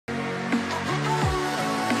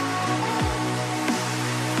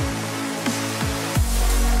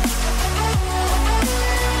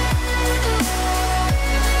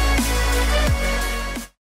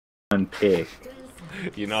pick.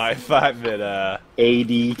 You know, I thought that, AD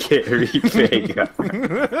carry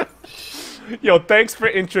Veigar. Yo, thanks for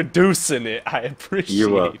introducing it. I appreciate You're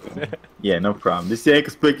welcome. it. Yeah, no problem. This is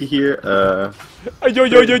Anklespankin here. Yo,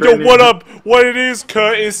 what up? What it is,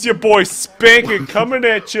 cut? It's your boy Spankin coming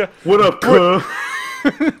at you. What up, cut?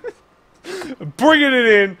 Bringing it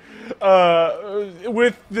in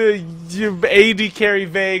with the AD carry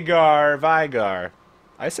VEIGAR.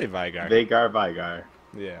 I say VEIGAR. VEIGAR.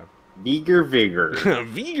 Yeah. VEIGAR.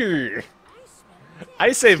 VEIGAR.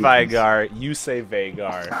 I say VEIGAR, you say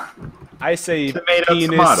VEIGAR. I say Tomato, penis,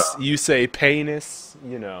 tomato. you say penis,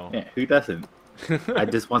 you know. Yeah, who doesn't? I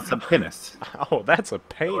just want some penis. Oh, that's a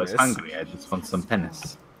I was penis. hungry. I just want some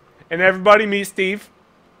penis. And everybody meet Steve.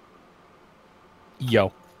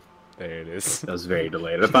 Yo. There it is. That was very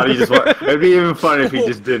delayed. I thought he just. It'd be even funny if he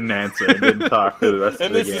just didn't answer and didn't talk for the rest of the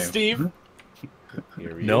game. And this is Steve.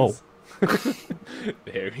 Here he No. is.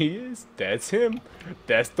 There he is. That's him.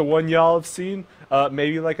 That's the one y'all have seen.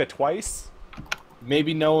 Maybe like a twice.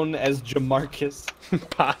 Maybe known as Jamarcus.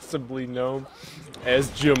 Possibly known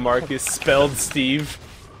as Jamarcus, spelled Steve.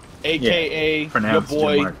 AKA your pronounced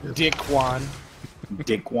boy Jamarcus. Dickwan.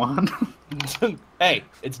 Dickwan? Hey,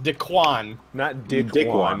 it's Dickwan. Not Dick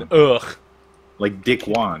Dickwan. Wan. Ugh. Like Dick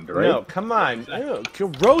Wand, right? No, come on. Ew,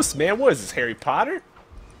 gross, man. What is this, Harry Potter?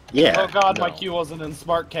 Yeah. Oh god, No. my Q wasn't in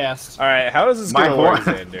Smartcast. Alright, how is this My gonna work,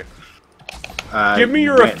 Xander? Give me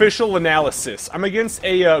your when? official analysis. I'm against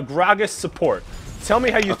a Gragas support. Tell me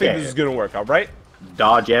how you think Okay. this is gonna work, alright?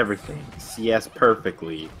 Dodge everything. CS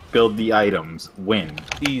perfectly. Build the items. Win.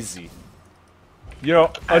 Easy. You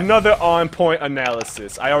know, another on-point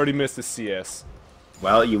analysis. I already missed the CS.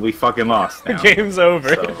 Well, we fucking lost now. Game's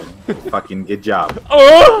over. So, fucking good job.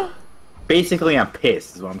 Oh! Basically, I'm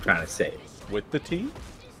pissed, is what I'm trying to say. With the T?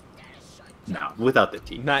 No, without the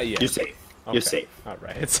T. Not yet. You're safe. Okay. You're safe.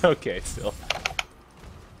 Alright, it's okay still.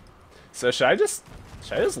 So should I just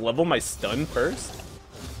level my stun first?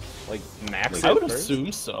 Like max I it would first?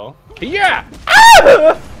 assume so. Yeah!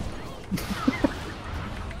 Ah!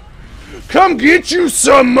 Come get you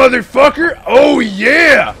some, motherfucker! Oh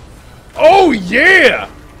yeah! Oh yeah!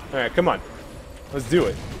 Alright, come on. Let's do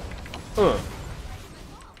it.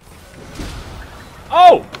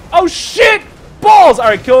 Oh! Oh shit! Balls!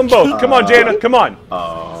 Alright, kill them both. Come on, Jana, come on.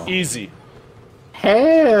 Oh. Easy.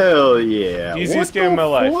 Hell yeah. Easiest What game of the my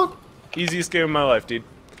life. fuck? Easiest game of my life, dude.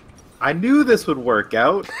 I knew this would work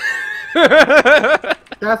out.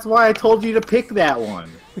 That's why I told you to pick that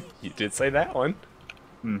one. You did say that one.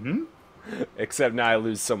 Mm-hmm. Except now I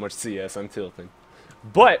lose so much CS, I'm tilting.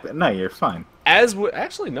 But No, you're fine.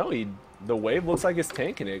 actually no, the wave looks like it's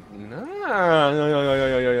tanking it. Nice.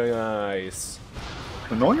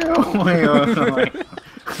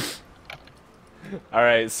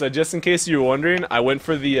 Alright, so just in case you were wondering, I went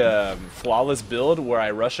for the flawless build where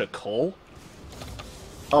I rush a Cole.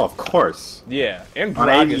 Oh, of course. Yeah, and On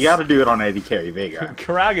AD, you Gragas. gotta do it on AD carry Veigar.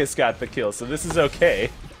 Gragas got the kill, so this is okay.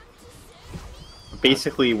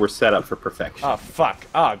 Basically, we're set up for perfection. Oh, fuck.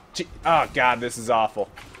 Oh, God, this is awful.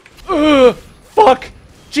 Ugh! Fuck!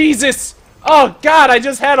 Jesus! Oh, God, I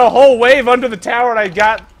just had a whole wave under the tower and I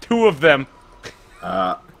got 2 of them.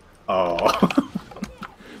 Oh.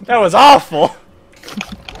 That was awful!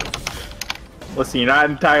 Listen, you're not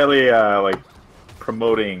entirely, like,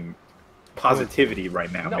 promoting positivity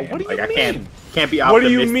right now, No, man. what do you like, I mean? can't be optimistic. What do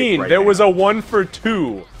you mean? Right There now. was a 1 for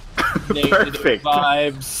 2. Perfect.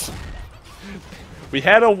 Vibes. We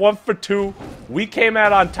had a 1 for 2. We came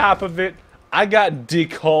out on top of it. I got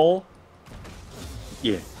Dick Hole.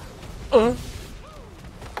 Yeah. I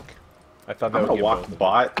thought that I'm would gonna get walk both.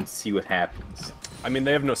 bot and see what happens. I mean,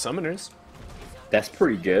 they have no summoners. That's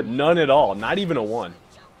pretty good. None at all. Not even a 1.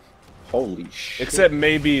 Holy shit. Except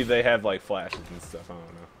maybe they have, like, flashes and stuff. I don't know.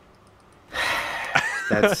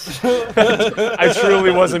 That's I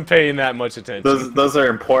truly wasn't paying that much attention. those are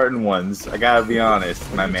important ones. I gotta be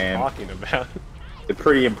honest, my man. Talking about. They're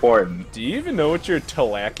pretty important. Do you even know what you're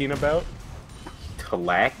talacking about?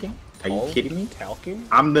 Talacking? Are you kidding me? Talking?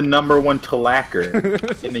 I'm the #1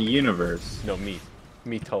 talacker in the universe. No, me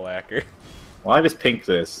talacker. Well, I just pinked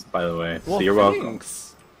this, by the way, so Well, you're welcome.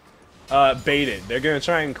 thanks. Bait it. They're gonna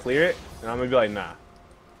try and clear it, and I'm gonna be like, nah.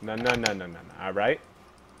 No. Alright?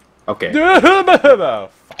 Okay. Oh,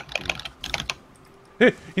 fuck,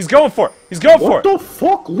 dude. He's going for it. He's going for What it. the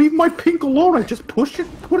fuck? Leave my pink alone. I just pushed it.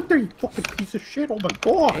 Put it there, you fucking piece of shit. Oh my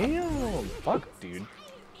god. Damn. Fuck, dude.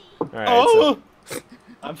 Alright, Oh! so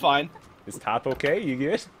I'm fine. is top okay? You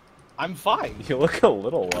good? I'm fine. You look a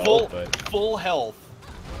little low, but... Full health.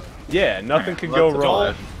 Yeah, nothing could go Let's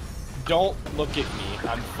wrong. Don't look at me.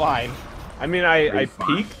 I'm fine. I mean, I Pretty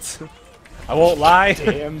fine. peeked. I won't lie.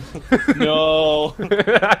 Damn. No.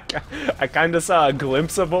 I kind of saw a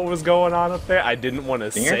glimpse of what was going on up there. I didn't want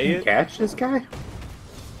to Think I say can it. catch this guy?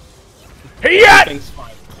 Hey, yeah! Thing's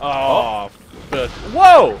fine. Oh,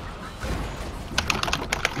 whoa!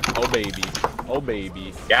 Oh baby, oh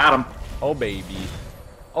baby, Got him. oh baby,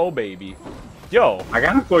 oh baby. Yo, I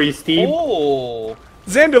got him for you, Steve. Oh.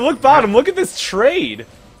 Xander, look bottom. Look at this trade.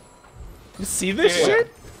 You see this Yeah.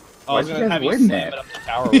 shit? I was Why'd you gonna guys have you win slam that? it up the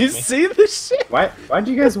tower with You me. see this shit? Why'd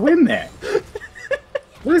you guys win that?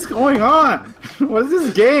 What is going on? What is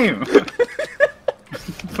this game?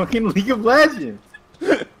 Fucking League of Legends.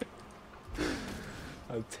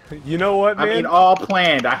 You know what, man? I mean, all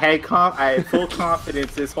planned. I had full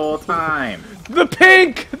confidence this whole time. The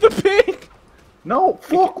pink, the pink. No,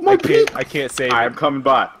 fuck my pick. I can't say. I'm coming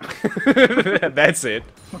bot. That's it.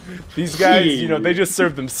 These guys, you know, they just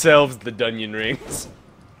serve themselves the Dunyan rings.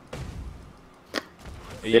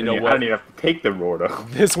 You know I what? don't even have to take the roar though.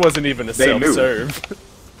 This wasn't even a They knew. self-serve.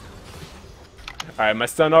 Alright, my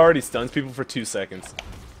stun already stuns people for 2 seconds.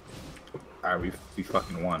 Alright, we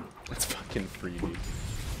fucking won. That's fucking free, dude.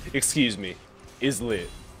 Excuse me. Is lit.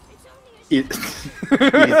 It's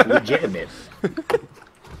legitimate.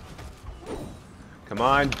 Come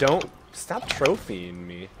on, don't... Stop trophying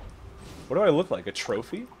me. What do I look like? A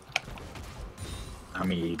trophy? I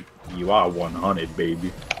mean, you are 100,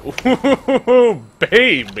 baby. Ooh,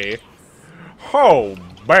 baby. Oh,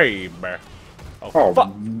 baby. Oh,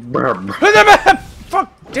 fuck. brr.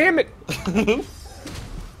 Fuck, damn it.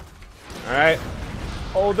 Alright.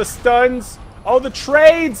 Oh, the stuns. Oh, the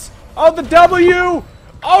trades. Oh, the W.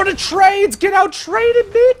 Oh, the trades. Get out traded,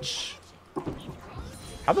 bitch.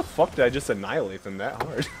 How the fuck did I just annihilate them that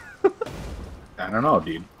hard? I don't know,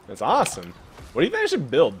 dude. That's awesome. What do you think I should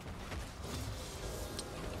build?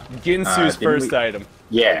 Ginsu's didn't first we- item.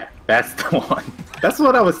 Yeah, that's the one. That's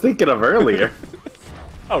what I was thinking of earlier.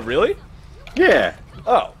 Oh, really? Yeah,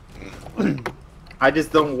 Oh. I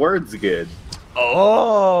just don't words good.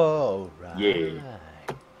 Oh, right. Yeah.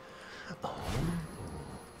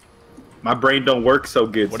 My brain don't work so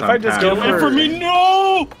good What if I just go sometimes. Get away from me,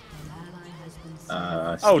 no!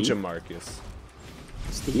 Oh, Steve? Jamarcus.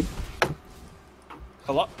 Steve?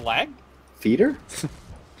 Hello? Lag? Feeder?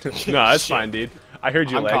 No, that's Shit. fine, dude. I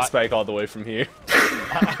heard you I'm lag caught. spike all the way from here.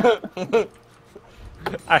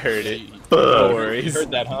 I heard it. Ugh. No You worries.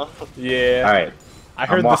 heard that, huh? Yeah. Alright, I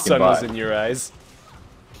heard I'm the walking sun was by. in your eyes.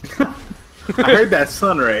 I heard that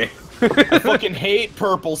sun ray. I fucking hate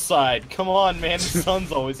purple side. Come on, man. The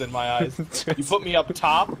sun's always in my eyes. You put me up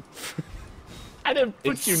top? I didn't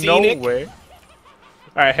put It's you scenic. nowhere.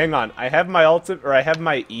 Alright, hang on. I have my ultimate, or I have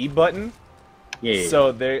my E button. Yeah,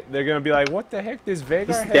 So they're gonna be like, what the heck? This Veigar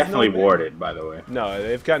this is has definitely no warded, by the way. No,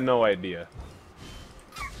 they've got no idea.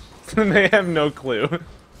 They have no clue.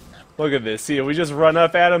 Look at this. See, we just run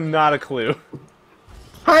up at them, not a clue.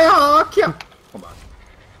 Hi-ya, kill. Hold on.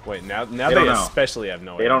 Wait, now They they don't know. especially have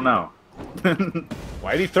no idea. They don't know.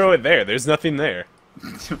 Why'd he throw it there? There's nothing there.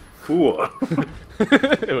 Cool.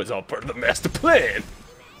 It was all part of the master plan.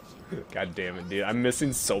 God damn it, dude. I'm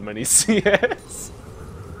missing so many CS.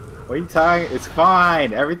 What are you talking? It's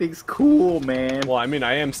fine. Everything's cool, man. Well, I mean,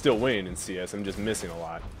 I am still winning in CS. I'm just missing a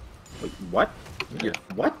lot. Wait, what? Yeah.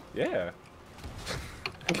 What? Yeah.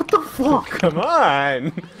 What the fuck? Come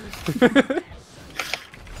on.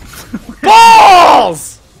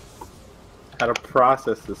 Balls! How to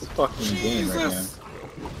process this fucking game right now.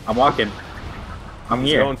 I'm walking. I'm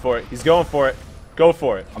He's here. going for it. He's going for it. Go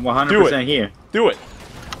for it. I'm 100% here. Do it.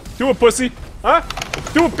 Do it, pussy. Huh?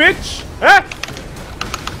 Do it, bitch. Huh?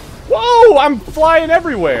 Whoa, I'm flying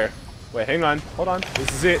everywhere. Wait, hang on. Hold on. This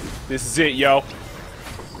is it. This is it, yo.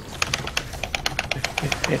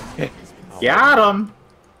 Got him.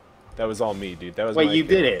 That was all me, dude. That was Wait, my you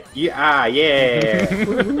kill. did it. Yeah.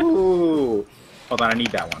 Ooh. Hold on, I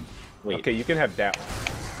need that one. Wait, Okay, you can have that one.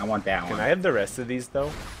 I want that Can one. I have the rest of these,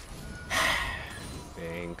 though?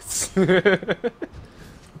 Thanks.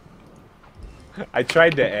 I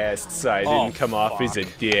tried to ask, so I didn't Oh, come off as a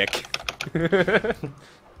fuck. dick.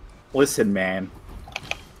 Listen, man.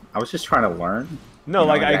 I was just trying to learn. No, You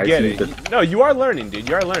know, like, I just get need it. No, you are learning, dude.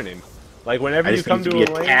 You are learning. Like, whenever I you just come need to to a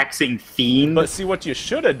be a lane... taxing fiend. But see, what you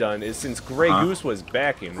should have done is, since Grey Huh? Goose was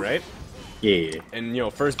backing, right? Yeah. And, you know,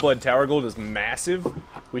 First Blood Tower Gold is massive,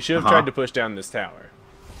 we should have Uh-huh. tried to push down this tower.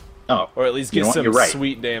 Oh. Or at least You get know what? some You're right.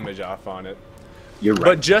 sweet damage off on it. You're right.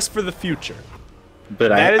 But just for the future. But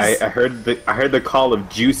that I is- heard the call of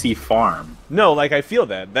Juicy Farm. No, like, I feel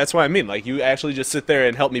that. That's what I mean. Like, you actually just sit there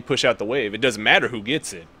and help me push out the wave. It doesn't matter who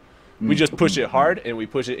gets it. We just push it hard, and we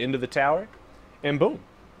push it into the tower, and boom.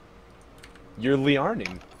 You're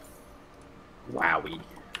Liarning. Wowie.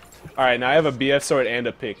 Alright, now I have a BF sword and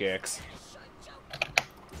a pickaxe.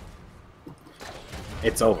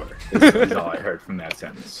 It's over. This is all I heard from that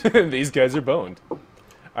sentence. These guys are boned.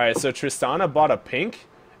 Alright, so Tristana bought a pink,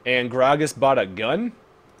 and Gragas bought a gun.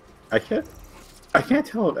 I can't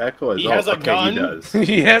tell if Echo is. He has a gun? He does.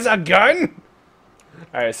 He has a gun?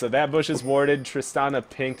 Alright, so that bush is warded. Tristana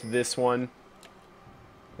pinked this one.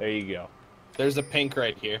 There you go. There's a pink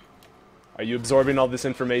right here. Are you absorbing all this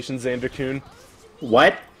information, Xander Kuhn?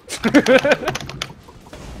 What?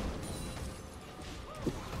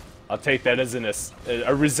 I'll take that as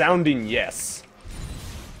a resounding yes.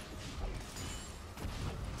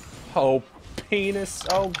 Oh, penis.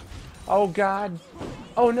 Oh, God.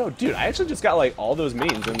 Oh, no, dude, I actually just got, like, all those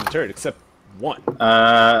mains in the turret, except one.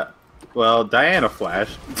 Well, Diana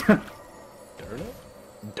flashed. Durna?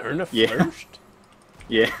 Durna Yeah. first?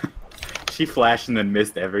 Yeah. She flashed and then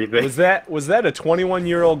missed everything. Was that a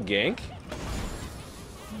 21-year-old gank?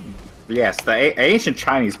 Yes, the ancient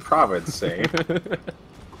Chinese province say.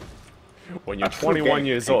 When you're That's 21 okay.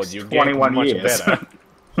 years old, you 21 gank much years. better.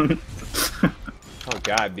 Oh,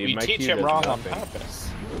 God, dude, We my teach cue him does wrong on nothing. purpose.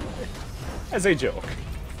 As a joke.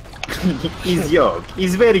 He's yoke.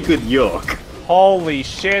 He's very good yoke. Holy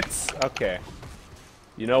shits. Okay.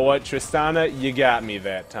 You know what, Tristana? You got me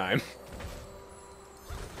that time.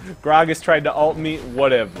 Gragas tried to ult me.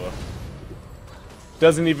 Whatever.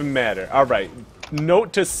 Doesn't even matter. Alright.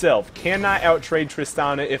 Note to self. Cannot outtrade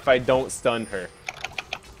Tristana if I don't stun her.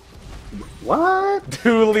 What?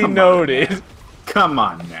 Duly Come on, noted. man. Come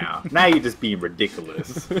on now. Now you're just being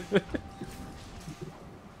ridiculous.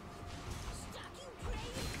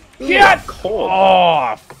 Get! Cold.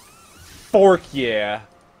 Oh, fork yeah.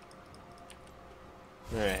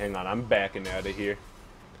 Alright, hang on. I'm backing out of here.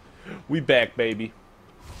 We back, baby.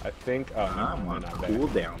 I think. Oh, no, I'm we're on not back.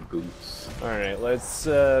 cooldown boots. Alright, let's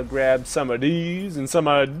grab some of these and some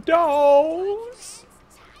of those.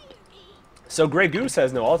 So Grey Goose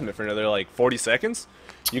has no ultimate for another, like, 40 seconds.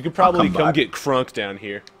 You could probably come come by. get crunk down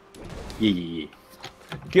here. Yeah.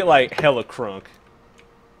 Get, like, hella crunk.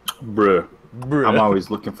 Bruh. Bruh. I'm always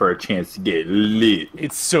looking for a chance to get lit.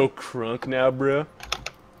 It's so crunk now, bro.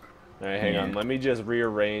 Alright, hang on. Yeah. Let me just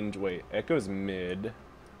rearrange. Wait, Echo's mid.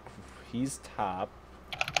 He's top.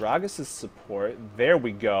 Gragas is support. There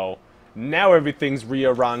we go. Now everything's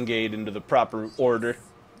rearranged into the proper order.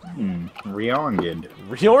 Reorgid.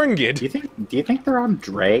 Reorgid? Do you think they're on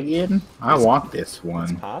Dragon? I want this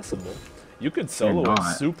one. Possible. You could solo it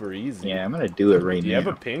not. super easy. Yeah, I'm gonna do it right Do you now. have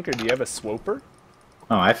a pink or do you have a swoper?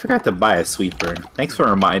 Oh, I forgot to buy a sweeper. Thanks for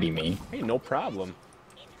reminding me. Hey, no problem.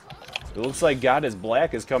 It looks like God is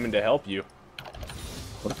Black is coming to help you.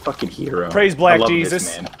 What a fucking hero. Praise Black I love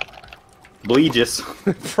Jesus. This, man.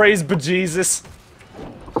 Bleegis. Praise bejesus.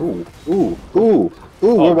 Ooh, ooh, ooh,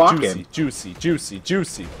 ooh, we're walking. Juicy, juicy,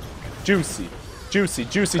 juicy, juicy, juicy,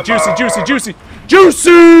 juicy, juicy, juicy, juicy,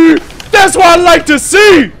 juicy! That's what I like to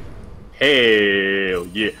see! Hell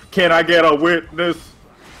yeah. Can I get a witness?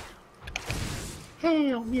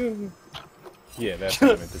 Hell yeah. Yeah, that's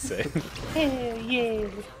what I meant to say. Hell yeah.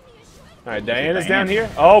 Alright, Diana's down here.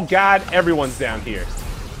 Oh god, everyone's down here.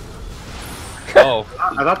 Oh.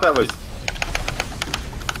 I thought that was...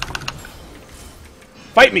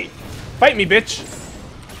 Fight me! Fight me, bitch!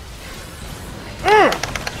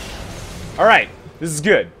 Alright, this is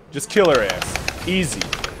good. Just kill her ass. Easy.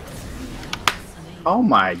 Oh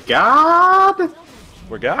my god!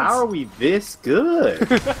 We're gods. How are we this good?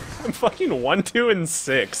 I'm fucking 1, 2, and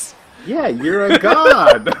 6. Yeah, you're a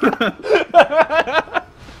god!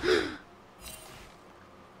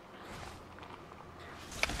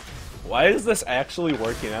 Why is this actually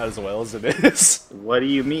working out as well as it is? What do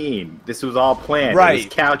you mean? This was all planned. It Right,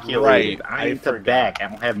 was calculated. right. I I need to forgot. back. I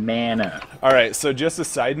don't have mana. Alright, so just a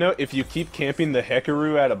side note, if you keep camping the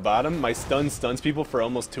Hekaru at a bottom, my stun stuns people for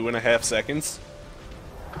almost 2.5 seconds.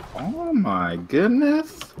 Oh my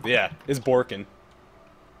goodness. Yeah, it's Borkin.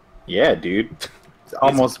 Yeah, dude. It's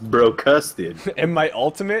almost bro-custed. And my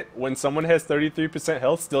ultimate, when someone has 33%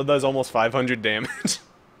 health, still does almost 500 damage.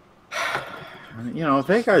 You know,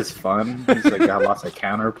 Veigar's fun. He's like got lots of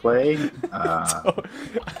counterplay.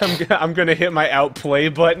 I'm gonna hit my outplay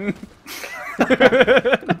button.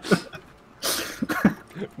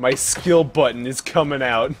 My skill button is coming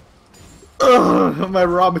out. Ugh, my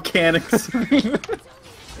raw mechanics.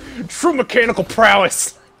 True mechanical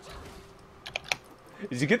prowess!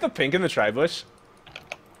 Did you get the pink in the tri-bush?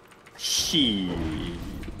 She.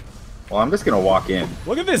 Well, I'm just gonna walk in.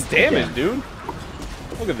 Look at this damage, Yeah. dude.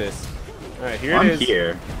 Look at this. Alright, here I'm it is.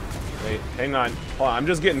 here. Wait, hang on. Hold on, I'm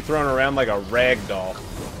just getting thrown around like a rag doll.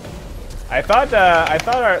 I thought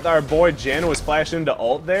our boy Jan was flashing into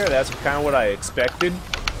ult there. That's kind of what I expected.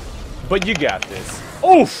 But you got this.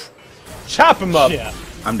 Oof! Chop him up! Yeah.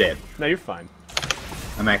 I'm dead. No, you're fine.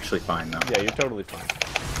 I'm actually fine, though. Yeah, you're totally fine.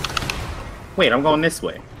 Wait, I'm going this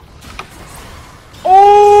way.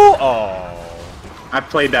 Oh! Oh. I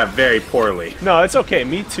played that very poorly. No, it's okay.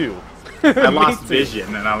 Me too. I Me lost too.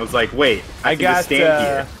 vision, and I was like, wait, I can got, just stand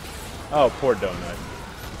here. Oh, poor donut.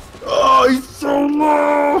 Oh, he's so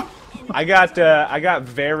low! I got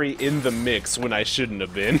very in the mix when I shouldn't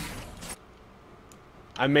have been.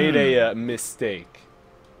 I made a mistake.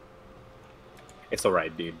 It's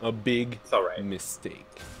alright, dude. A big It's alright. mistake.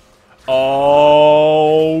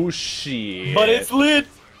 Oh shit! But it's lit.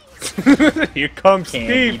 Here comes Can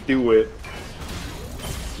Steve. he do it?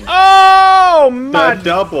 Oh my The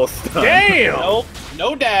double stun. damn! Nope.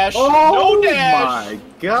 No dash. Oh no dash. my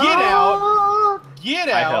god! Get out. Get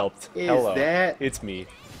out. I helped. Is Hello. that- It's me.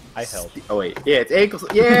 I helped. Oh wait, yeah, it's Ankles.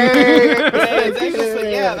 Yay! Yeah, it's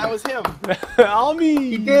Anklespankin. Yeah, that was him. All me.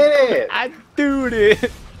 He did it. I do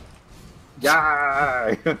it.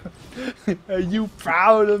 Yeah. Are you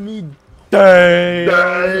proud of me? Damn.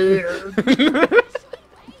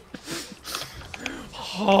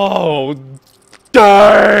 Oh,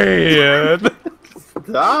 damn.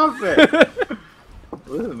 Stop it.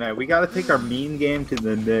 Listen, man, we gotta take our mean game to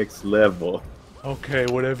the next level. Okay,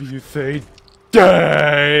 whatever you say.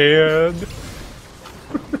 Damn.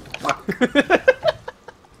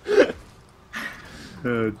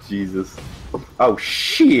 Oh Jesus. Oh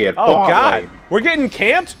shit. Oh ball god. light. We're getting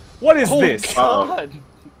camped? What is Oh this? God.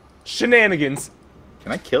 Shenanigans.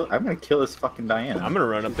 Can I kill? I'm gonna kill this fucking Diana. I'm gonna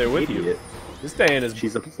run up there with you. Idiot. This Diana's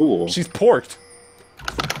She's a fool. she's porked.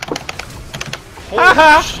 Holy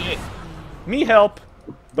Haha. shit. Me help.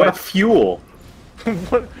 what a But fuel.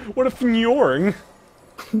 what a fnyorng.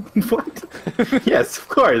 What? Yes, of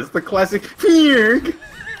course. The classic. Fearg.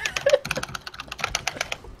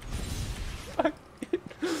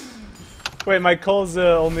 Wait, my coal's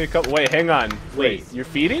only a couple. Wait, hang on. Wait. You're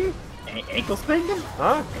feeding? Anklespankin?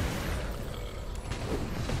 Huh?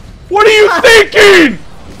 What are you thinking?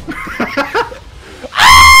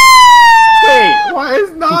 Wait, why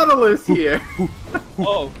is Nautilus here?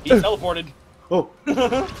 Oh, he teleported. Oh.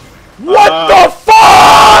 What the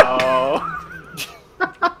fuck? Oh. An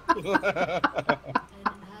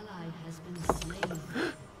ally has been slain.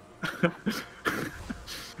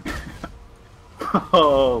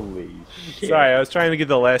 Holy shit. Sorry, I was trying to get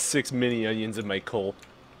the last 6 mini onions in my coal.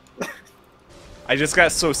 I just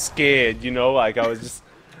got so scared, you know, like I was just.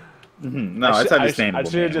 No, I it's should- understandable. I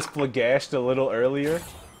should have man. just flagashed a little earlier.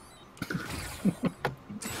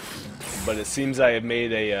 But it seems I have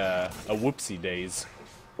made a whoopsie days.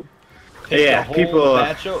 Yeah, A whole people.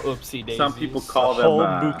 batch of oopsie daisies. Some people call A whole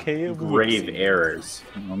them bouquet of grave whoopsie. errors.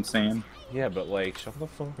 You know what I'm saying? Yeah, but like, shut the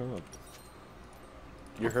fuck up.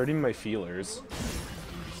 You're hurting my feelers.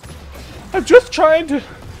 I'm just trying to.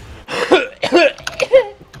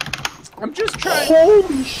 I'm just trying.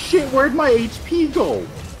 Holy shit! Where'd my HP go?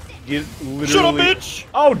 Get literally. Shut up, bitch!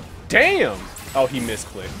 Oh damn! Oh, he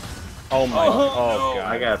misclicked. Oh my. Oh god.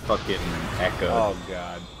 I got fucking echo. Oh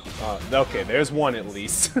god. Okay, there's one at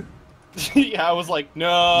least. Yeah, I was like,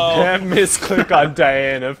 no. That misclick on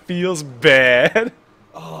Diana feels bad.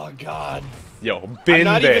 Oh God. Yo, I'm been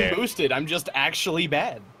not there. even boosted. I'm just actually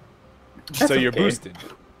bad. So you're okay. boosted.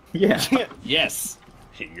 Yeah. Yes.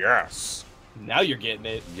 Yes. Now you're getting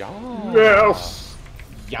it. Yeah. Yes.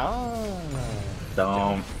 Yeah.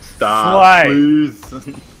 Don't stop, Fly. please.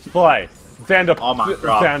 Fly. Stand up. Oh my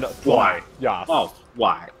god. Stand up. Fly. Yeah. Oh,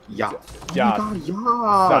 why? Yeah. Yeah. Oh my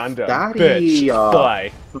god, Stand yeah. up. Daddy. Bitch.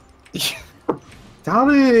 Fly.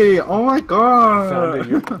 Daddy. Oh my god.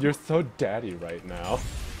 Founder, you're so daddy right now.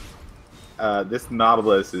 This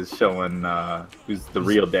Nautilus is showing who's the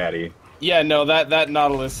real daddy. Yeah, no, that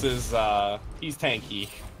Nautilus is he's tanky.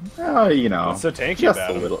 Oh, you know. What's so tanky just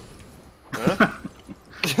about a him? little. Huh?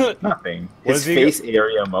 Nothing. What's His he face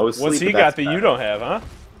area mostly. What's he but got that's that about you it. don't have, huh?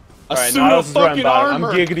 A Alright, suit Nautilus of is running fucking bottom.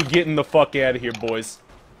 armor. I'm giggity getting the fuck out of here, boys.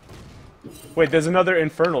 Wait, there's another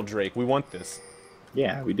Infernal Drake. We want this.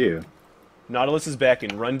 Yeah, we do. Nautilus is back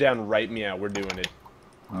in. Run down, write me out. We're doing it.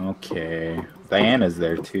 Okay. Diana's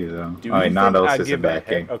there too, though. Do Oh, we wait, think Nautilus I'd isn't give that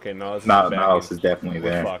backing. heck- Okay, Nautilus is Nautilus backing. is definitely We're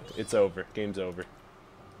there. fucked. It's over. Game's over.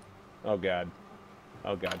 Oh god.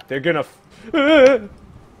 Oh god. They're gonna.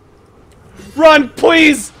 Run,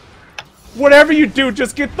 please! Whatever you do,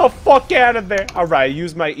 just get the fuck out of there. Alright,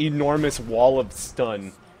 use my enormous wall of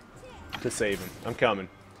stun to save him. I'm coming.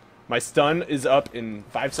 My stun is up in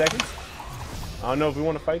 5 seconds. I don't know if we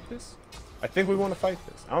want to fight this. I think we want to fight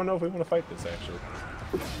this. I don't know if we want to fight this, actually.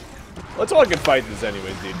 Let's all get fight this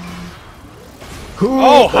anyways, dude.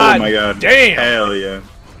 Oh hot my god. damn. Hell yeah.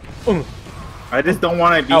 I just don't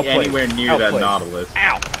want to be Outplayed. anywhere near that Outplayed. Nautilus.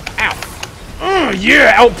 Ow! Ow!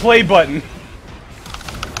 Yeah! Outplay button!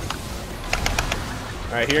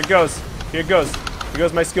 Alright, here it goes. Here it goes. Here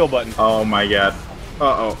goes my skill button. Oh my god.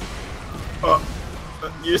 Uh-oh.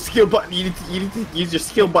 Your skill button. You need to use your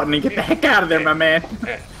skill button and get the heck out of there, my man.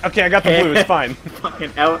 Okay, I got the blue. It's fine.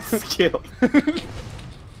 Fucking out-skilled.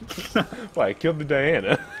 Why, I killed the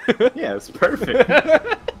Diana. Yeah, it's perfect.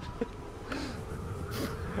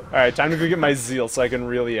 Alright, time to go get my Zeal so I can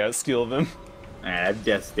really outskill them. I've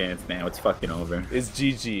Death Dance now. It's fucking over. Is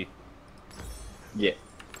GG. Yeah.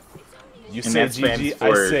 You And say that stands GG,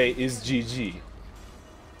 for- I say is GG.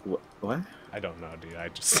 What? I don't know, dude. I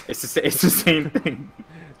just... It's the same thing.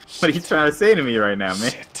 What are you trying to say to me right now,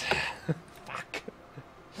 man? Shit. Fuck.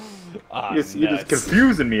 Ah, You're just nuts.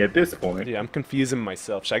 confusing me at this point. Yeah, I'm confusing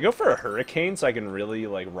myself. Should I go for a Hurricane so I can really,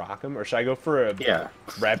 like, rock him? Or should I go for a Yeah.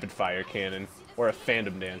 Rapid Fire Cannon? Or a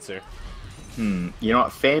Phantom Dancer? You know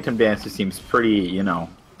what? Phantom Dancer seems pretty, you know,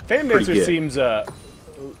 Phantom Pretty Dancer good. seems,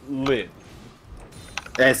 lit.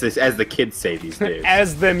 as the kids say these days.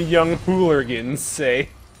 As them young hooligans say.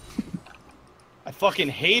 I fucking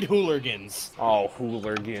hate hooligans. Oh,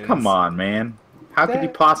 hooligans. Come on, man. How could you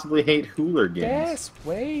That- possibly hate hooligans? That's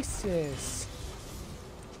racist.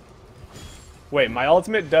 Wait, my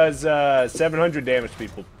ultimate does 700 damage to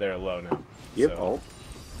people that are low now. Yep. So,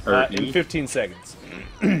 Oh. Or in E. 15 seconds.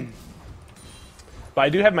 But I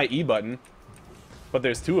do have my E button. But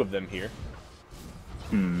there's two of them here.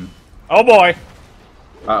 Oh boy!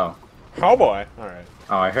 Uh-oh. Oh boy! Alright.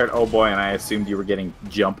 Oh, I heard oh boy, and I assumed you were getting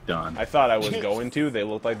jumped on. I thought I was going to. They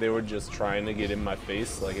looked like they were just trying to get in my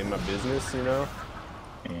face, like in my business, you know?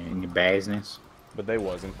 In your business. But they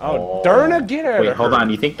wasn't. Oh, Derna, get her! Wait, hold on.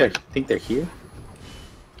 You think they're here?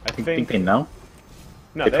 I Think they know?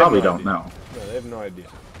 No, They have probably no don't idea. know. No, they have no idea.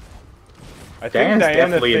 I think Diana's Diana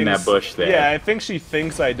definitely in thinks, that bush there. Yeah, I think she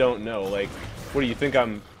thinks I don't know. Like, what do you think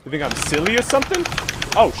I'm silly or something?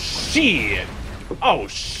 Oh shit! Oh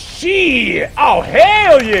shit! Oh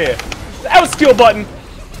hell yeah! That was skill button.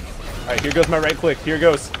 All right, here goes my right click. Here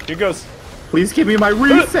goes. Here goes. Please give me my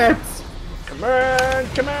resets. Come on,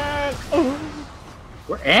 come on. Oh.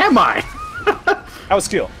 Where am I? Out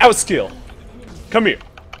skill. Out skill. Come here.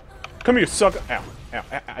 Come here, sucker. Ow. Ow.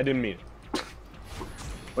 I didn't mean it.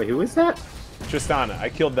 Wait, who is that? Tristana. I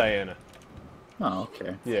killed Diana. Oh,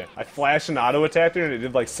 okay. Yeah. I flashed and auto attacked her and it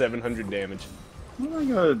did like 700 damage. I'm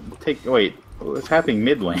gonna take. Wait, what's happening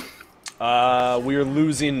mid lane? We're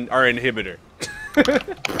losing our inhibitor.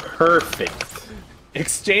 Perfect.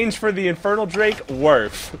 Exchange for the Infernal Drake,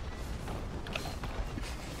 worth.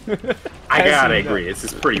 I As gotta you know. agree. This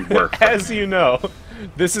is pretty work. As you know,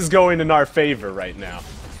 this is going in our favor right now.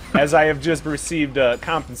 As I have just received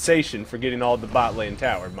compensation for getting all the bot lane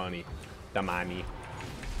tower money. The money.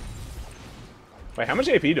 Wait, how much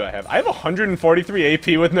AP do I have? I have 143 AP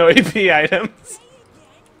with no AP items.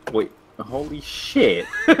 Wait, holy shit.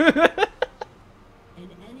 An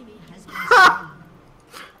enemy has been slain.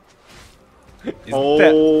 Isn't that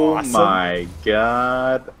Oh awesome? my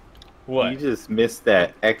god. What? You just missed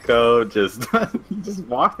that echo. Just you just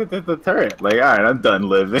walked into the turret. Like, alright, I'm done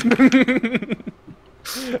living.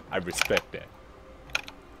 I respect that.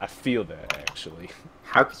 I feel that, actually.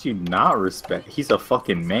 How could you not respect? He's a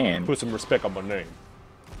fucking man. Put some respect on my name.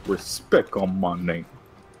 Respect on my name.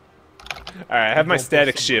 Alright, I have my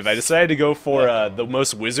static shiv. I decided to go for the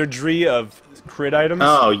most wizardry of crit items.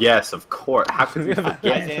 Oh yes, of course. How could you Hi,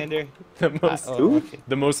 forget? Xander. The most, Who? okay.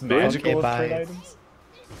 the most magical of bye. crit items.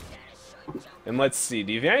 And let's see,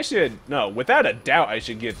 do you think I should... No, without a doubt I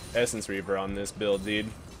should get Essence Reaver on this build, dude.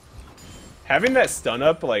 Having that stun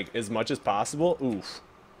up, like, as much as possible, oof.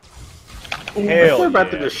 Hell They're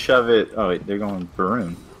about to yeah. just shove it. Oh wait, they're going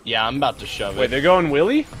Baroon. Yeah, I'm about to shove Wait, it. they're going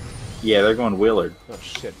Willy? Yeah, they're going Willard. Oh,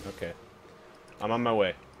 shit, okay. I'm on my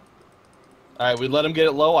way. Alright, we let them get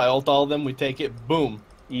it low. I ult all of them. We take it. Boom.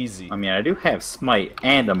 Easy. I mean, I do have Smite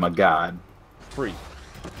and I'm a god. Free.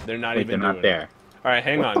 They're not Wait, even they're not doing there. it. Alright,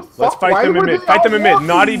 hang on. the Let's fuck? fight Why them in were mid. they Fight them in all mid.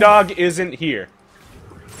 Naughty walking? Dog isn't here.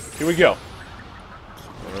 Here we go.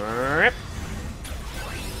 Alright.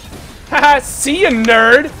 Haha, see ya,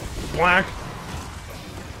 nerd! Blank.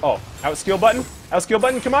 Oh, out skill button? Out skill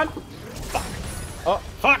button, come on! Fuck. Oh,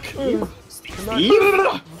 fuck! Come on.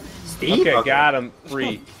 Steve? Steve? Okay, got him.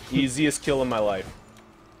 Free. Easiest kill of my life.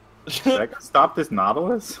 Should I stop this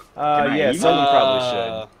Nautilus? Can I Yeah, even? someone probably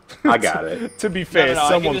should. I got it. To be No, fair, no, no, I can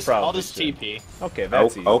someone just, probably I'll just should. TP. Okay,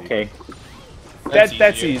 that's easy. Okay. That's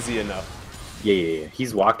easier. easy enough. Yeah.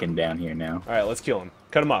 He's walking down here now. Alright, let's kill him.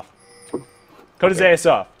 Cut him off. Cut his ass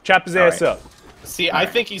off. Chop his ass Alright. up. See, I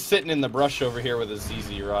think he's sitting in the brush over here with his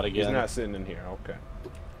ZZ rod He's again. not sitting in here. Okay.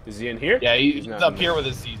 Is he in here? Yeah, he's not up in here there. with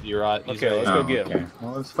his CZ rod. He's Okay, right let's here. go get him. Okay.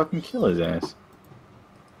 Well, let's fucking kill his ass.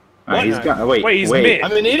 What? Alright, he's got. Wait, Wait, he's mid.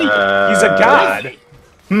 I'm an idiot. He's a god.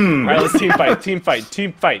 Alright, let's team fight. Team fight.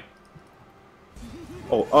 Team fight.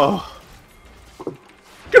 Oh.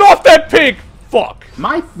 Get off that pink! Fuck.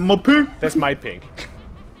 My pink. That's my pink.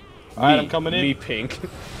 Alright, I'm coming in. Me pink.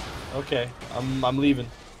 Okay, I'm leaving.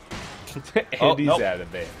 Andy's nope. out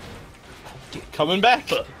of there. Coming back.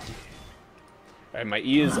 Alright, my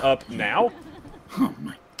E is up now. Oh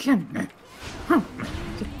my goodness.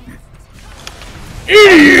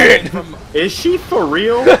 Idiot! Is she for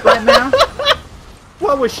real right now?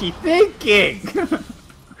 What was she thinking?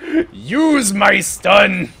 Use my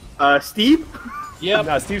stun! Steve? Yep.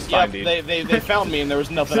 No, Steve's fine, dude. They found me and there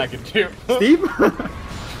was nothing I could do. Steve?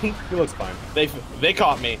 He looks fine. They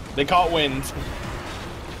caught me. They caught wind.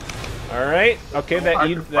 Alright. Okay, that hard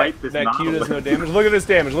E, to fight this that Q does no novelist. damage. Look at this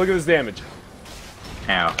damage. Look at this damage.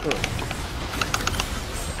 Ow.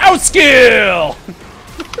 Outskill!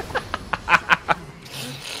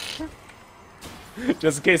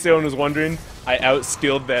 Just in case anyone was wondering, I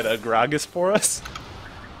outskilled that Gragas for us.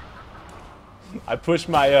 I pushed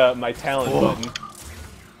my my talent button.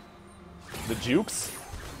 The jukes?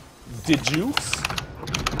 The jukes?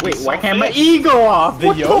 Wait, why can't my E go off? The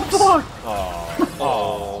What yokes? the fuck?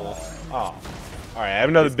 Oh. Alright, I have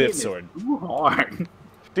another This bit game is sword. too hard.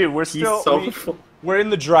 Dude, we're He's still so we're in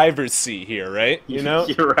the driver's seat here, right? You know?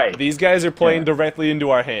 You're right. These guys are playing Yeah. directly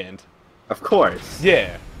into our hand. Of course.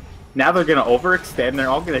 Yeah. Now they're gonna overextend. They're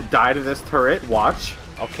all gonna die to this turret. Watch.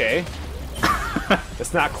 Okay.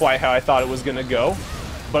 That's not quite how I thought it was gonna go.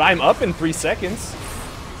 But I'm up in 3 seconds.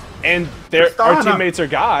 And our Tristana. teammates are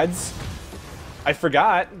gods. I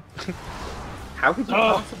forgot. How could you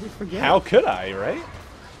possibly forget? How could I, right?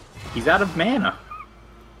 He's out of mana.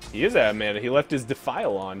 He is out of mana. He left his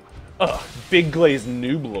Defile on. Ugh, Big Glazed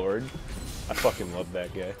Noob Lord. I fucking love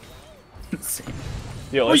that guy.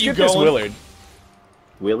 Yo, let's you get this going? Willard.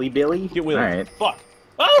 Willy Billy? Get Willard. Alright. Fuck.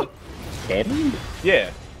 Oh! Kevin? Yeah.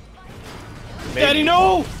 Maybe. Daddy,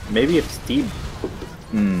 no! Maybe if Steve.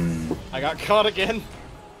 I got caught again.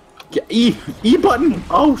 E button!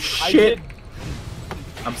 Oh I shit! did.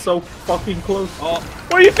 I'm so fucking close. Oh,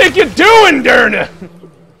 What do you think you're doing, Derna?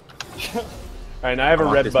 Alright, now I have a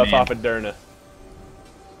want red this buff man. off of Derna.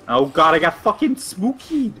 Oh god, I got fucking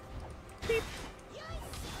spookied.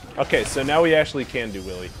 Okay, so now we actually can do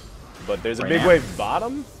Willy. But there's a Right big now. wave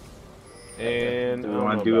bottom. And Do I we don't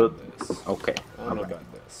want know to do about it? this. Okay. I don't know alright.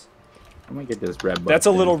 about this. I'm gonna get this red buff. That's a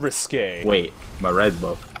then. little risque. Wait, my red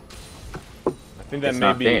buff. I think that it's may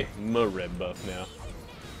not be there. my red buff now.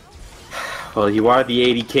 Well, you are the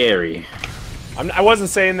 80 carry. I wasn't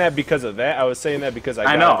saying that because of that. I was saying that because I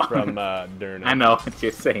got know. it from Derna. I know what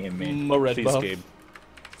you're saying, man. my red Peace, buff. Gabe.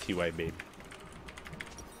 TY, babe.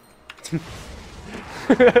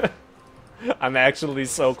 I'm actually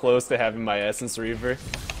so close to having my Essence Reaver.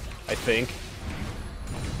 I think.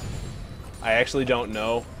 I actually don't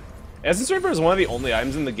know. Essence Reaver is one of the only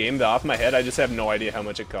items in the game that, off my head, I just have no idea how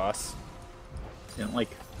much it costs. Isn't it like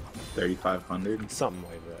 3,500? Something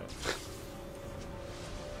like that.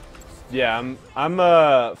 Yeah,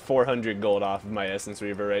 I'm 400 gold off of my Essence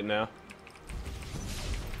Reaver right now.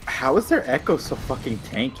 How is their echo so fucking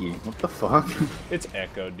tanky? What the fuck? It's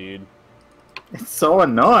Echo, dude. It's so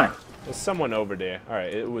annoying. There's someone over there.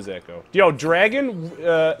 Alright, it was Echo. Yo, Dragon,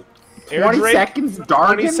 Air 20 Drake, seconds, 20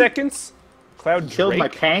 Dargan seconds. Cloud killed my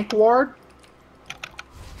Drake. pank ward.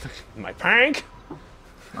 My pank.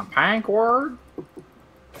 My pank ward.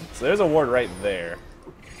 So there's a ward right there.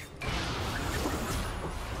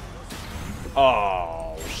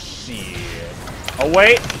 Oh, shit. Oh,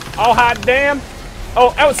 wait. Oh, hot damn.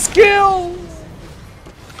 Oh, outskill.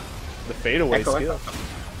 The fadeaway Echo, skill. echo.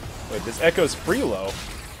 Wait, this Echo's free low.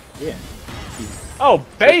 Yeah, Oh,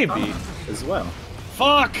 baby. as well.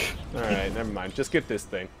 Fuck! Alright, never mind. Just get this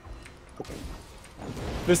thing.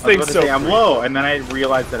 This I was thing's about to so say I'm free. low, and then I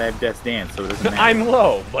realized that I have Death's Dance, so it doesn't matter. I'm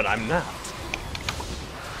low, but I'm not.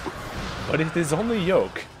 But it is only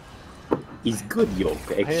yoke. He's good,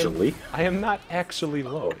 yoke, actually. I am not actually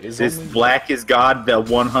low. It's This only black is God, the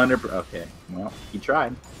 100. Okay, well, he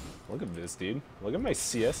tried. Look at this, dude. Look at my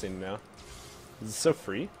CSing now. This is so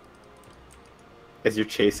free. As you're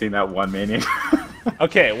chasing that one minion.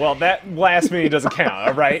 Okay, well, that last mini doesn't count,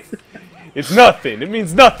 alright? It's nothing. It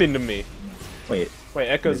means nothing to me. Wait, Wait,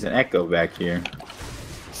 Echo's... there's an echo back here.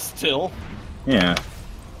 Still. Yeah,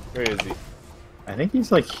 Where is he? I think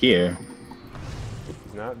he's like here.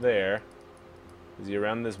 He's not there. Is he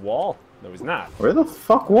around this wall? No, he's not. Where the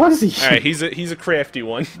fuck was he? Alright, he's a crafty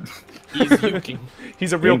one. He's yuking.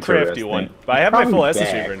 He's a real crafty Interesting. one. But I have my full Probably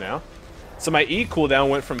Essence back. Reaver now. So my E cooldown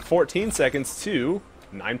went from 14 seconds to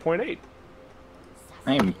 9.8.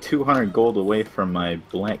 I am 200 gold away from my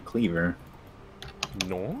black cleaver.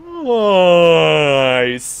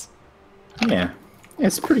 Nice. Yeah,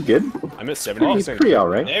 it's pretty good. I'm at Pretty, 70%. pretty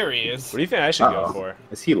alright. There he is. What do you think I should go Uh-oh. for?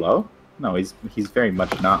 Is he low? No, he's very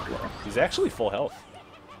much not low. He's actually full health.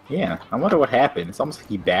 Yeah, I wonder what happened. It's almost like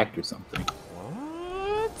he backed or something.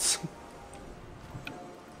 What?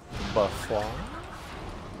 Buffalo.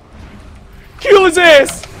 Kill his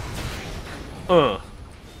ass! I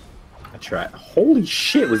tried. Holy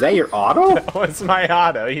shit, was that your auto? That was my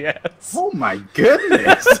auto, yes. Oh my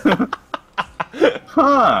goodness!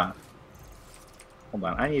 Huh. Hold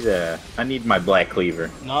on, I need my black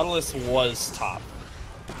cleaver. Nautilus was top.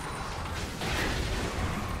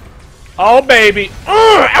 Oh, baby.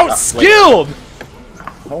 Outskilled!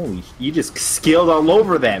 Holy, you just skilled all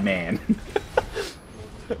over that man.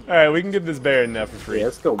 Alright, we can get this Baron now for free. Yeah,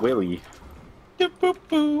 let's go Willy.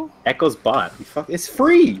 Boop. Echo's bot. It's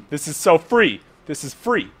free! This is so free. This is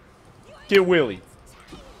free. Get Willy.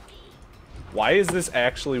 Why is this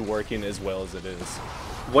actually working as well as it is?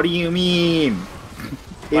 What do you mean?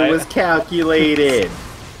 It Why- was calculated.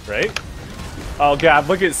 Right? Oh god,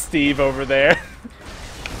 look at Steve over there.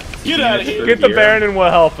 Get out of here. Get the Baron and we'll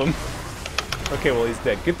help him. Okay, well he's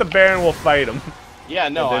dead. Get the Baron, we'll fight him. Yeah,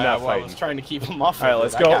 no, They're I not was fighting. trying to keep him off. Alright,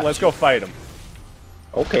 let's go. Let's go fight him.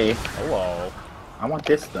 Okay, Hello. I want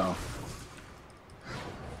this though.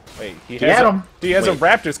 Wait, he Get has him. he has a Wait.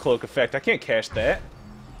 Raptor's cloak effect. I can't cash that.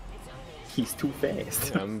 He's too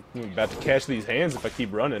fast. I'm about to cash these hands if I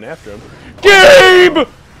keep running after him. Gabe!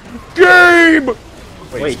 Gabe!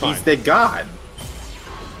 Wait, it's fine. he's the god.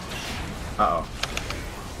 Uh oh.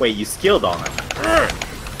 Wait, you skilled on him.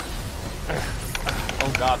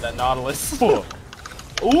 Oh god, that Nautilus. Fuck.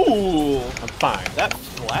 Ooh, I'm fine. that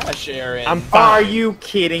flash Aaron. I'm fine. Are you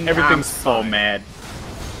kidding? Everything's I'm so fine. mad.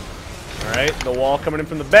 Alright, the wall coming in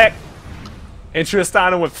from the back. And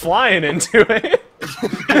Tristana went flying into it.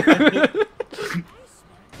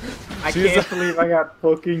 I She's can't believe I got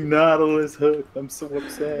fucking Nautilus hooked. I'm so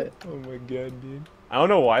upset. Oh my god, dude. I don't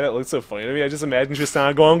know why that looks so funny to me. I just imagine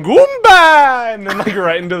Tristana going, Goomba! And then like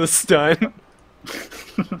right into the stun.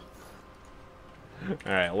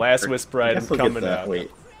 Alright, last Whisper I item guess we'll get coming that. up.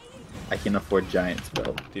 Wait, I can afford giant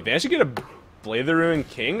spell. Do you think I should get a Blade the Ruined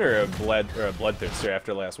King or a Bloodthirster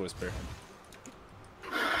after Last Whisper?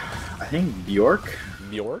 I think Bjork.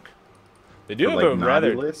 Bjork? They do for, have like, a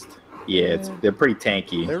rather... Nautilus. Yeah, they're pretty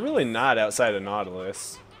tanky. They're really not outside of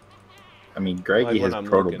Nautilus. I mean, Greggy Like when has I'm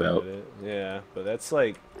Proto looking Belt. at it. Yeah, but that's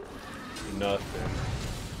like nothing.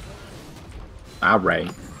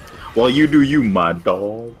 Alright. Well, you do you, my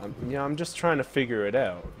dog. I'm just trying to figure it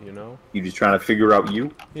out, you know? You just trying to figure out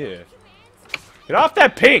you? Yeah. Get off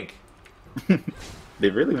that pink! They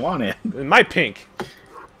really want it. My pink.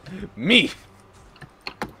 Me.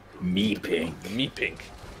 Me pink. Me pink.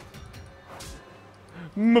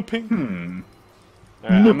 My pink. Hmm.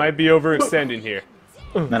 Alright, I might be overextending here.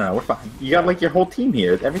 No, we're fine. You got like your whole team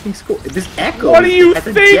here. Everything's cool. This echo. What are you at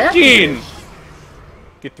the thinking? death.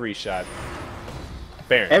 Get 3 shot.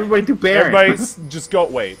 Baron. Everybody do Baron. Everybody just go.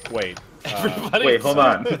 Wait. Everybody. Wait, hold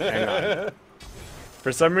on. Hang on.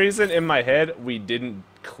 For some reason in my head, we didn't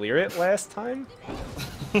clear it last time.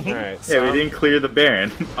 Alright, so Yeah, we didn't clear the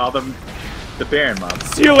Baron. All the Baron mobs.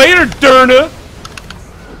 see you later, Derna!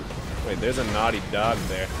 Wait, there's a naughty dog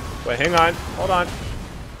there. Wait, hang on. Hold on.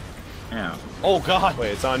 Yeah. Oh god.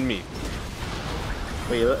 Wait, it's on me.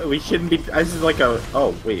 Wait, we shouldn't be. This is like a.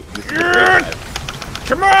 Oh wait. This is a great guy.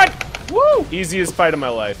 Come on! Woo! Easiest fight of my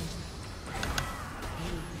life.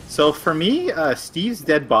 So for me, Steve's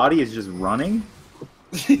dead body is just running.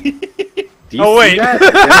 Do you Oh, see wait. that?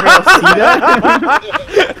 Does anybody else see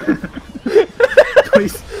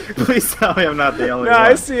that? please tell me I'm not the only No,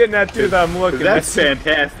 one. I see it now too that I'm looking. That's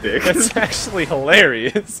fantastic. That's actually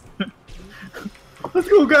hilarious. Let's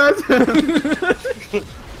go, guys.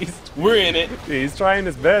 We're in it. He's trying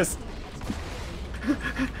his best.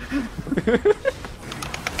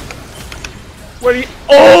 What are you?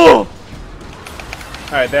 Oh!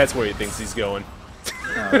 Alright, that's where he thinks he's going.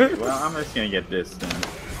 Okay, well, I'm just gonna get this then.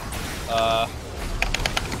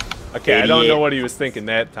 Okay, I don't know Idiot. what he was thinking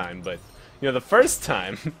that time, but you know, the first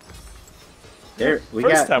time. There, we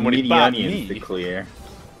First got time when he meaty bought onions me. to clear.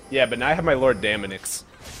 Yeah, but now I have my Lord Damonix.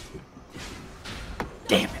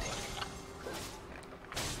 Damn it.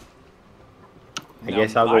 I Now,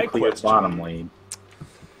 guess I'll my go clear question bottom lane.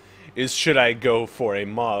 Is should I go for a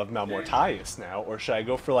Maw of Malmortius now, or should I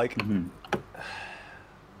go for like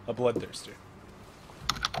a Bloodthirster?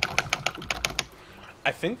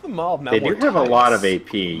 I think the Maw of Malmortius They do have a lot of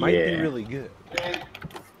AP, might yeah. be really good.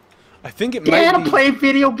 I think it Dad, might I'm be... playing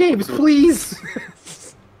video games, please.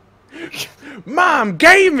 Mom,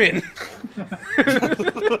 gaming!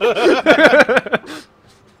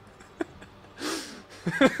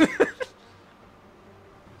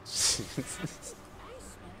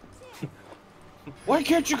 Why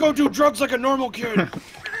can't you go do drugs like a normal kid?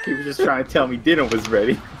 He was just trying to tell me dinner was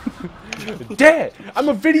ready. Dad, I'm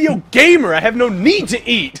a video gamer. I have no need to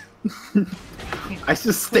eat. I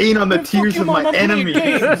sustain on the Fuck tears you, of Mom, my I'm playing enemies.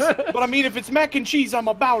 games. But I mean, if it's mac and cheese, I'm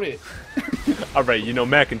about it. All right, you know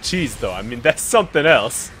mac and cheese, though. I mean, that's something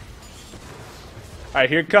else. All right,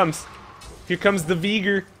 here it comes. Here comes the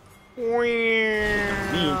VEIGAR.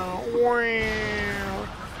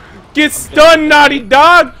 Get stunned, naughty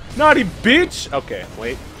dog! Naughty bitch! Okay,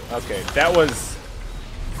 wait. Okay, that was...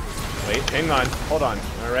 Wait, hang on. Hold on.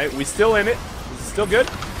 Alright, we still in it. This is still good.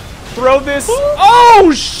 Throw this...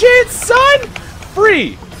 Oh, shit, son!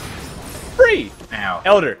 Free! Free! Ow.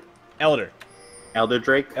 Elder. Elder. Elder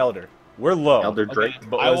Drake? Elder. We're low. Elder Drake? Okay,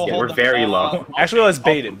 But I let's will get it. hold We're them very down. low. Actually, let's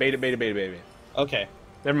bait it. Bait it, bait it, bait it, bait it. Okay.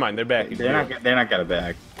 Never mind, they're back. They're not gonna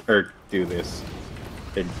back or do this.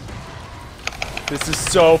 They're- This is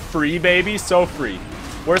so free, baby. So free.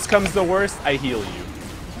 Worst comes to worst, I heal you.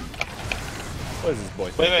 What is this boy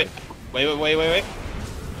thinking? Wait.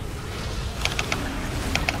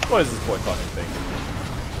 What is this boy fucking thinking?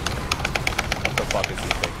 What the fuck is he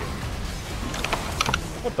thinking?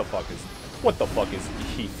 What the fuck is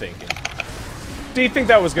he thinking? Do you think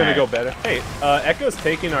that was gonna go better? Hey, Echo's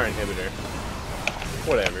taking our inhibitor.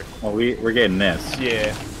 Whatever. Well, we're getting this.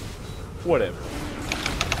 Yeah. Whatever.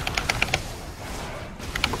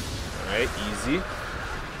 Alright, easy. Easy.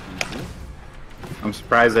 I'm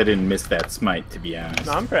surprised I didn't miss that smite, to be honest.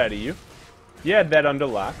 No, I'm proud of you. You had that under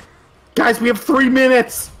lock. Guys, we have 3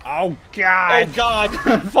 minutes! Oh god! Oh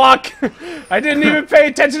God. Fuck! I didn't even pay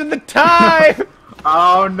attention to the time!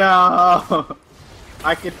 Oh no!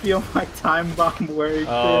 I can feel my time bomb wearing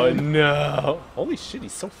Oh thin. no! Holy shit,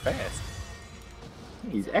 he's so fast.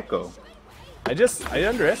 He's Echo. I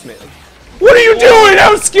underestimate. What are you doing?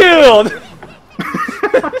 How skilled?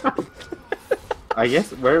 I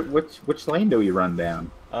guess, which lane do we run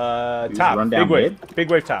down? just Top. run down Big wave. mid? Big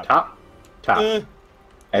wave top. Top.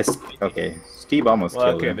 Okay, Steve almost Well,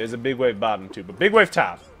 killed okay, him. there's a big wave bottom too, but big wave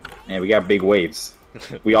top. Yeah, we got big waves.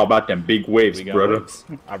 We all about them big waves, We got brother. waves.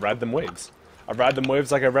 I ride them waves. I ride them waves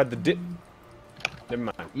like I ride the dip. Never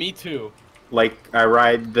mind. Me too. Like, I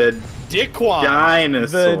ride the Dickwad.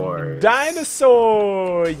 dinosaurs. The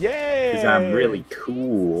dinosaur! Yay! Because I'm really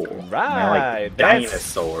cool. And I Right. like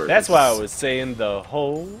dinosaurs. That's why I was saying the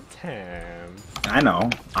whole time. I know.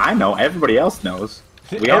 Everybody else knows.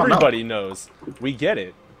 We all know. Everybody knows. We get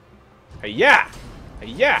it. Hey-ya!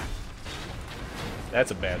 Hey-ya!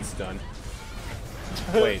 That's a bad stun.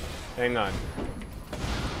 Wait, hang on.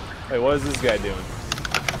 Wait, what is this guy doing?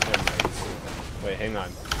 Never mind. Wait, hang on.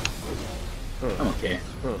 I'm okay.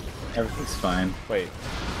 Huh. Everything's fine. Wait.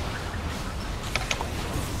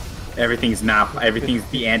 Everything's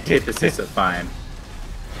the antithesis of fine.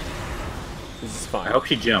 This is fine. I hope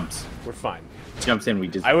she jumps. We're fine. Jumps in, we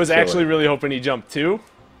just I was kill actually her. really hoping he jumped too.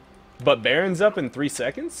 But Baron's up in 3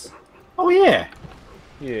 seconds? Oh yeah.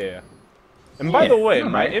 Yeah. And by Yeah, the way, you're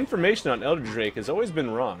my right. information on Elder Drake has always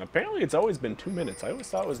been wrong. Apparently it's always been 2 minutes. I always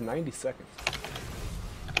thought it was 90 seconds.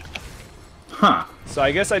 Huh. So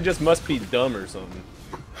I guess I just must be dumb or something.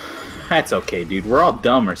 That's okay, dude. We're all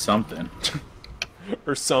dumb or something.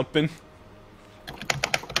 Or something.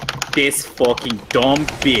 This fucking dumb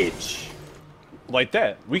bitch. Like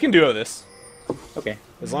that. We can do this. Okay.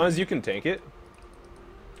 As long as you can tank it.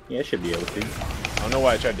 Yeah, I should be able to. I don't know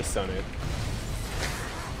why I tried to stun it.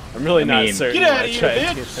 I'm really not mean- certain Get why outta I here, tried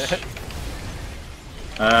to bitch! do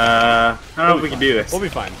that. I don't know if we can do this. We'll be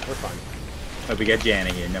fine. We're fine. But we got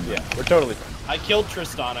Janet here. Number Yeah, we're totally fine. I killed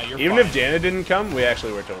Tristana. You're Even fine. if Janet didn't come, we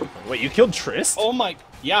actually were totally fine. Wait, you killed Trist? Oh my.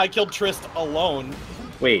 Yeah, I killed Trist alone.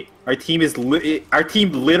 Wait, our team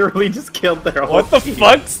literally just killed their whole What the team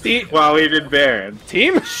fuck, Steve? while we did Baron.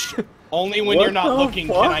 Team? Only when What you're not the looking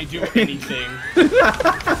fuck? can I do anything.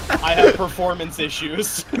 I have performance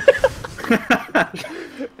issues.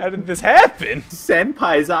 How did this happen?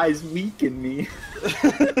 Senpai's eyes weaken me.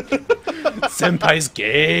 Senpai's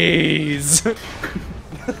gaze.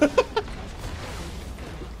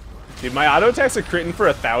 Dude, my auto attacks are critting for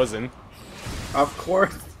 1,000. Of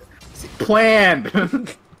course. Planned.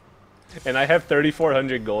 And I have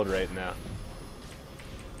 3,400 gold right now.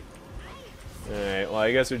 Alright, well,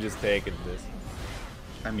 I guess we're just taking this.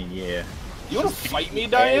 I mean, yeah. You wanna fight me,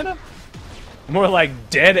 Diana? More like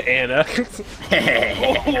dead Anna.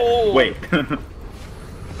 Oh. Wait. Well,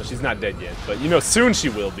 she's not dead yet, but you know, soon she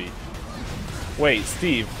will be. Wait,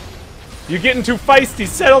 Steve. You're getting too feisty.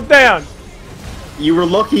 Settle down. You were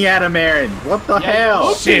looking at him, Aaron. What the hell?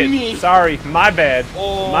 look- Shit. me. Sorry. My bad.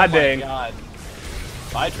 Oh my my dang. god.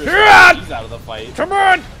 Bye, Here! Tristan. She's out of the fight. Come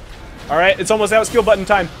on. All right. It's almost out skill button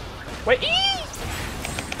time. Wait. All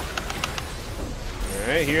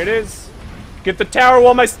right. Here it is. Get the tower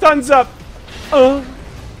while my stun's up.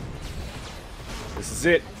 This is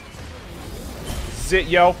it. This is it,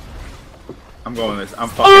 yo. I'm going this. I'm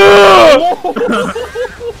fucking.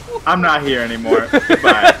 I'm not here anymore.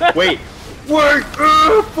 Goodbye. Wait. Work.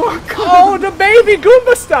 Fuck. Oh, the baby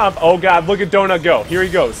Goomba stomp. Oh god, look at Donut go. Here he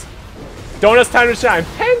goes. Donut's time to shine.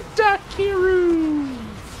 Pentakiru.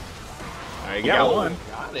 Alright, got one.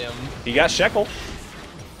 Got him. He got Shekel.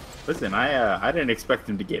 Listen, I didn't expect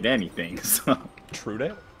him to get anything. So. True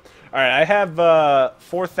that. Alright, I have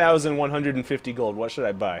 4,150 gold. What should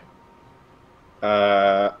I buy?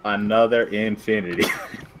 Another infinity.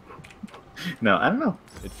 No, I don't know.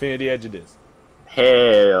 Infinity Edge it is.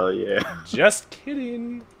 Hell yeah. Just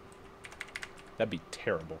kidding. That'd be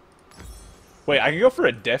terrible. Wait, I could go for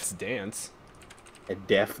a Death's Dance. A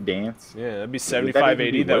death dance. Yeah, that'd be Would that 7580.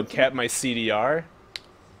 even be That would worth it? cap my CDR.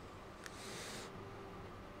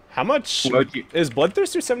 How much Would you- is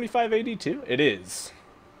Bloodthirster 7580 too? It is.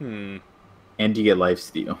 And you get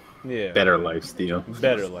lifesteal. Yeah. Better lifesteal.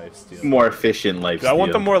 Better lifesteal. More efficient lifesteal. Do I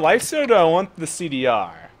want the more lifesteal or do I want the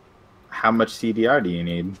CDR? How much CDR do you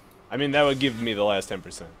need? I mean, that would give me the last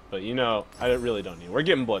 10%. But you know, I really don't need it. We're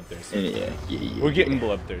getting Bloodthirster. Yeah. We're getting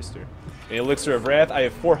Bloodthirster. An Elixir of Wrath. I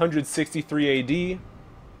have 463 AD.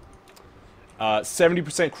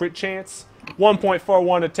 70% crit chance.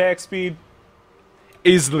 1.41 attack speed.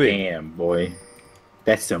 Easily. Damn, boy.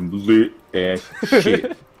 That's some lit ass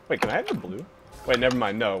shit. Wait, can I have the blue? Wait, never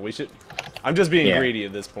mind. No, we should... I'm just being Yeah. greedy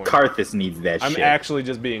at this point. Karthus needs that I'm shit. actually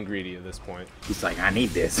just being greedy at this point. He's like, I need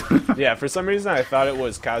this. Yeah, for some reason I thought it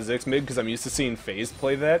was Kha'Zix mid because I'm used to seeing FaZe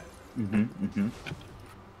play that.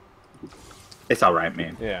 It's alright,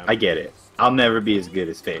 man. Yeah. I get it. I'll never be as good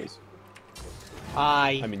as FaZe.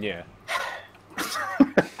 I mean, yeah.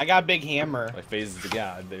 I got a big hammer. Like, FaZe is the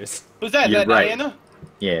god. There's... Who's that? You're That right. Diana?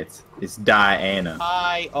 Yeah, it's Diana.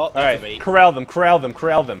 Hi. Oh, that's Alright, a bait. corral them, corral them,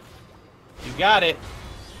 corral them. You got it.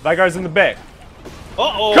 Vygar's in the back.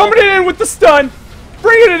 Uh-oh. Coming in with the stun!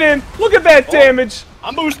 Bringing it in! Look at that damage!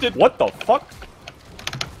 I'm boosted. What the fuck?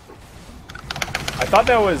 I thought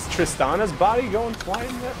that was Tristana's body going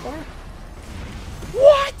flying that far.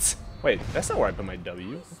 What? Wait, that's not where I put my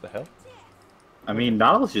W. What the hell? I mean,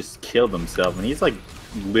 Nautilus just killed himself, and he's like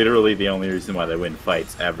literally the only reason why they win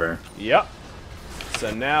fights ever. Yep. So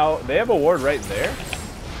now, they have a ward right there.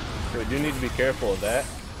 So we do need to be careful of that.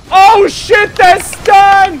 Oh shit, that's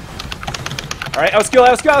stun! Alright, outskill,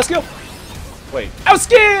 outskill, outskill! Wait,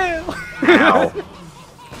 outskill! Ow.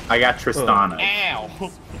 I got Tristana.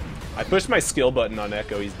 Ow. I pushed my skill button on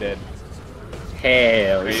Echo, he's dead.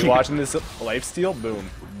 Hell Are you watching this lifesteal? Boom,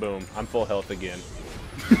 boom. I'm full health again.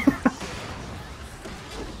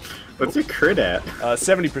 What's your crit at?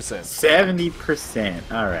 70%.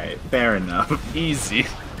 70%. Alright, fair enough. Easy.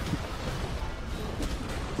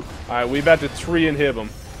 Alright, we about to 3-inhib him.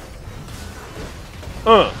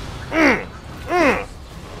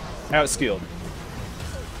 Outskilled.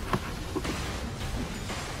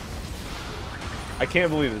 I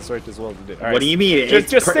can't believe this worked as well as it did. All right, What do you mean? Just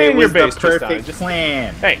stay in it your was base, the Tristan. perfect Just,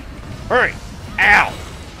 plan. hey, hurry. Ow.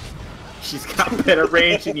 She's got better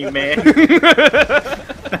range than you, man.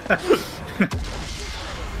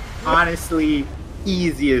 Honestly,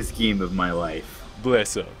 easiest game of my life.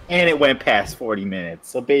 Bless up. And it went past 40 minutes.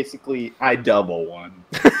 So basically, I double won.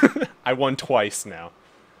 I won twice now.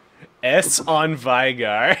 S on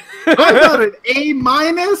Vygar. I got an A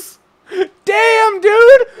minus? Damn,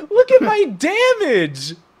 dude! Look at my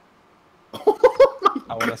damage! I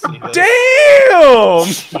want to see this. Damn!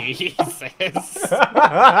 Jesus.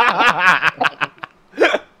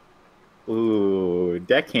 Ooh,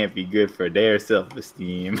 that can't be good for their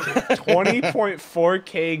self-esteem.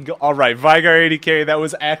 20.4k. Alright, Vygar 80k. That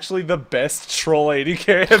was actually the best troll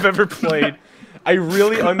 80k I've ever played. I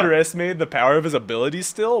really underestimated the power of his abilities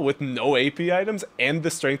still with no AP items and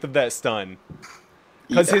the strength of that stun.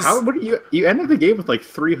 Because you ended the game with like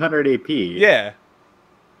 300 AP. Yeah.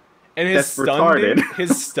 And his That's stun, retarded. dude,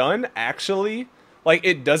 his stun actually, like,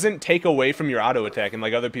 it doesn't take away from your auto attack and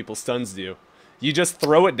like other people's stuns do. You just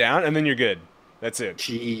throw it down and then you're good. That's it.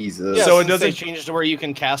 Jesus. Yeah, So it since they doesn't- changed to where you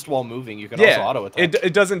can cast while moving. You can also Yeah, auto attack.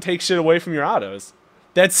 it doesn't take shit away from your autos.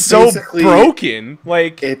 That's so Basically, broken.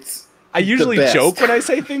 Like, It's I usually the best. joke when I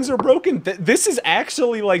say things are broken. This is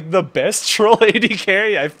actually like the best troll AD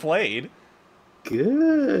carry I've played.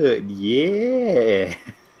 good. Yeah.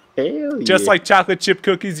 Hell yeah. Just like chocolate chip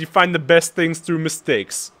cookies, you find the best things through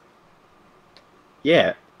mistakes.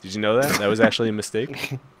 Yeah. Did you know that? That was actually a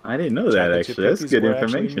mistake. I didn't know that, Chocolate chip actually. That's cookies good were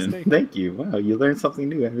actually a information. mistake. Thank you. Wow, you learn something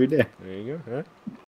new every day. There you go. All right.